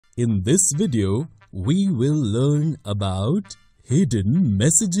In this video, we will learn about hidden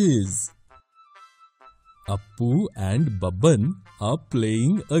messages. Appu and Babban are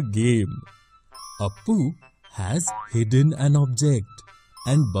playing a game. Appu has hidden an object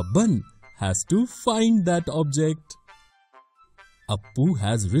and Babban has to find that object. Appu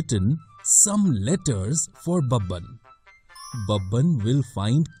has written some letters for Babban. Babban will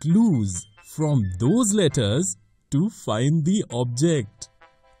find clues from those letters to find the object.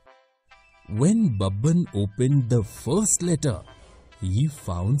 When Babban opened the first letter, he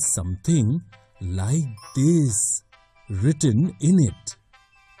found something like this written in it.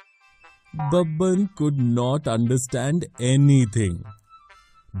 Babban could not understand anything.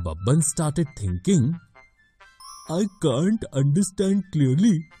 Babban started thinking, I can't understand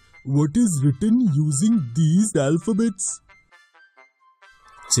clearly what is written using these alphabets.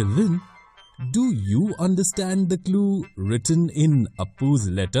 Children, do you understand the clue written in Appu's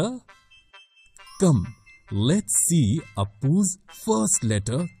letter? Come, let's see Appu's first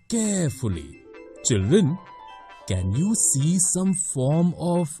letter carefully. Children, can you see some form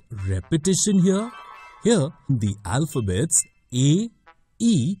of repetition here? Here, the alphabets A,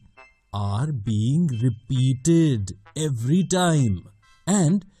 E are being repeated every time.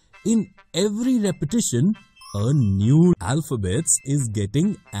 And in every repetition, a new alphabet is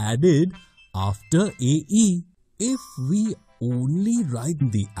getting added after AE. If we only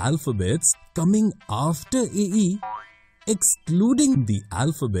write the alphabets coming after AE, excluding the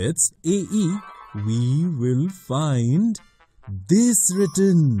alphabets AE, we will find this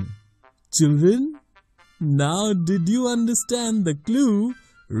written. Children, now did you understand the clue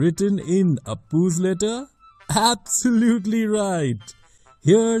written in Appu's letter? Absolutely right.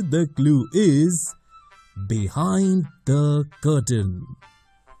 Here the clue is behind the curtain.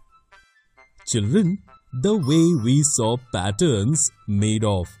 Children, the way we saw patterns made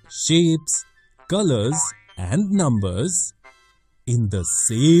of shapes, colors and numbers, in the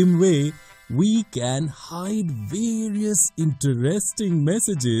same way we can hide various interesting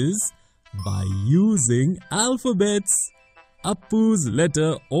messages by using alphabets. Appu's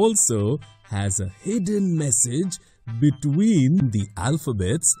letter also has a hidden message between the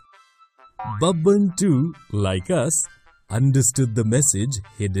alphabets. Babban too, like us, understood the message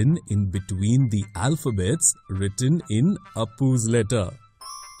hidden in between the alphabets written in Appu's letter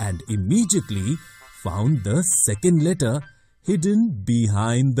and immediately found the second letter hidden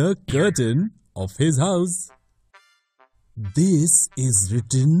behind the curtain of his house. This is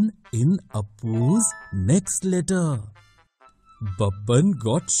written in Appu's next letter. Babban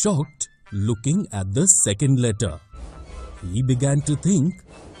got shocked looking at the second letter. He began to think,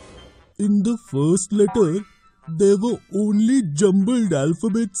 in the first letter, there were only jumbled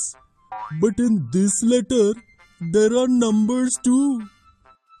alphabets. But in this letter, there are numbers too.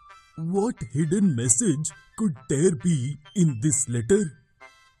 What hidden message could there be in this letter?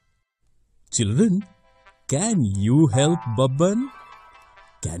 Children, can you help Babban?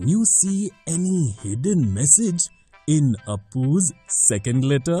 Can you see any hidden message in Appu's second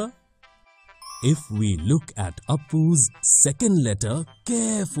letter? If we look at Appu's second letter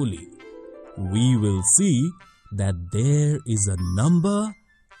carefully, we will see that there is a number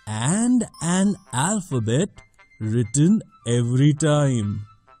and an alphabet written every time.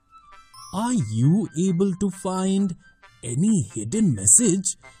 Are you able to find any hidden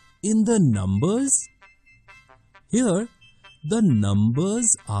message in the numbers? Here, the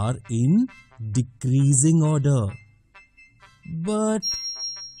numbers are in decreasing order. But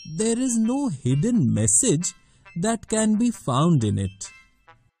there is no hidden message that can be found in it.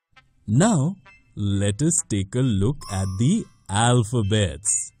 Now, let us take a look at the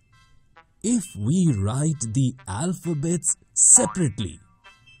alphabets. If we write the alphabets separately,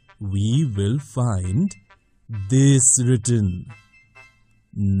 we will find this written.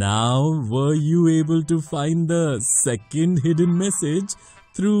 Now, were you able to find the second hidden message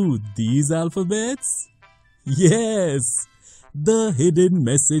through these alphabets? Yes! The hidden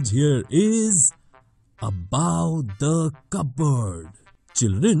message here is about the cupboard.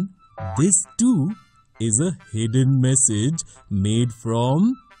 Children, this too is a hidden message made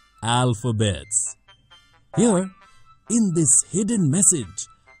from alphabets. Here, in this hidden message,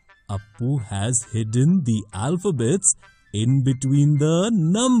 Appu has hidden the alphabets in between the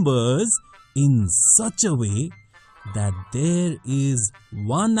numbers in such a way that there is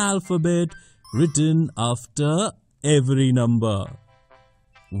one alphabet written after every number.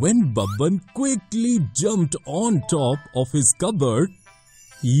 When Babban quickly jumped on top of his cupboard,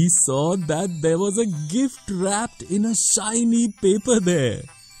 he saw that there was a gift wrapped in a shiny paper there.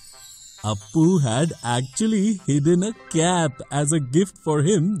 Appu had actually hidden a cap as a gift for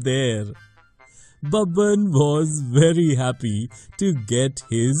him there. Babban was very happy to get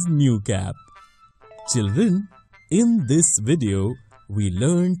his new cap. Children, in this video, we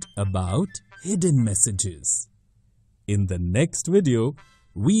learned about hidden messages. In the next video,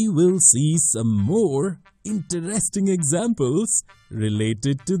 we will see some more interesting examples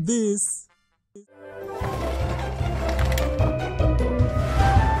related to this.